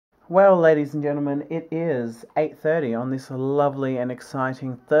Well, ladies and gentlemen, it is 8:30 on this lovely and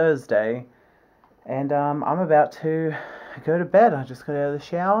exciting Thursday, and I'm about to go to bed. I just got out of the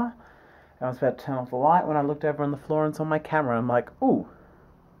shower, and I was about to turn off the light when I looked over on the floor and saw my camera. I'm like, ooh,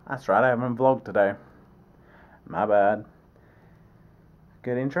 that's right, I haven't vlogged today. My bad.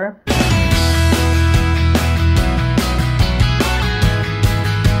 Good intro.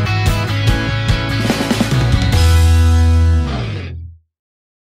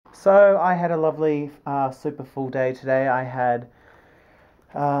 So I had a lovely, super full day today. I had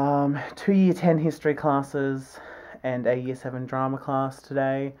 2 Year 10 history classes and a Year 7 drama class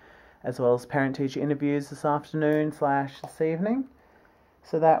today, as well as parent-teacher interviews this afternoon / this evening.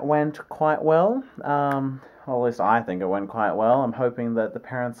 So that went quite well. Well, at least I think it went quite well. I'm hoping that the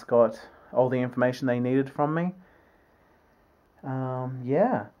parents got all the information they needed from me.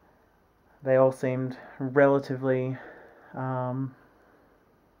 Yeah. They all seemed relatively...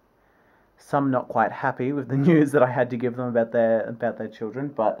 some not quite happy with the news that I had to give them about their children,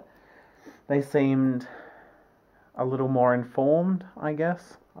 but they seemed a little more informed, I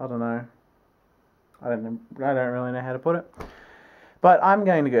guess. I don't know. I don't really know how to put it. But I'm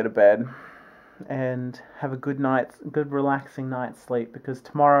going to go to bed and have a good relaxing night's sleep, because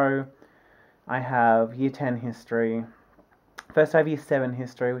tomorrow I have Year 10 history. First I have Year 7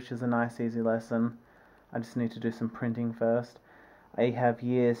 history, which is a nice easy lesson. I just need to do some printing first. I have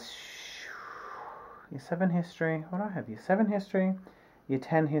Year 7 history. What do I have? Year 7 history, Year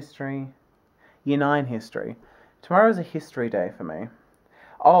 10 history, Year 9 history. Tomorrow is a history day for me.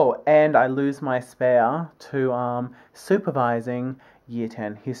 Oh, and I lose my spare to supervising Year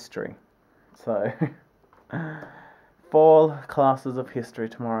 10 history. So, 4 classes of history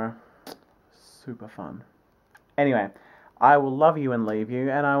tomorrow. Super fun. Anyway, I will love you and leave you,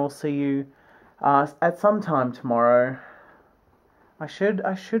 and I will see you at some time tomorrow. I should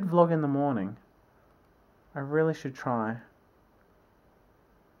vlog in the morning. I really should try.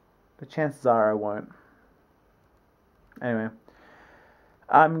 But chances are I won't. Anyway,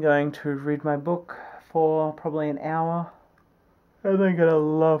 I'm going to read my book for probably an hour, and then get a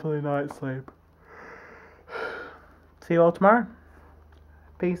lovely night's sleep. See you all tomorrow.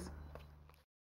 Peace.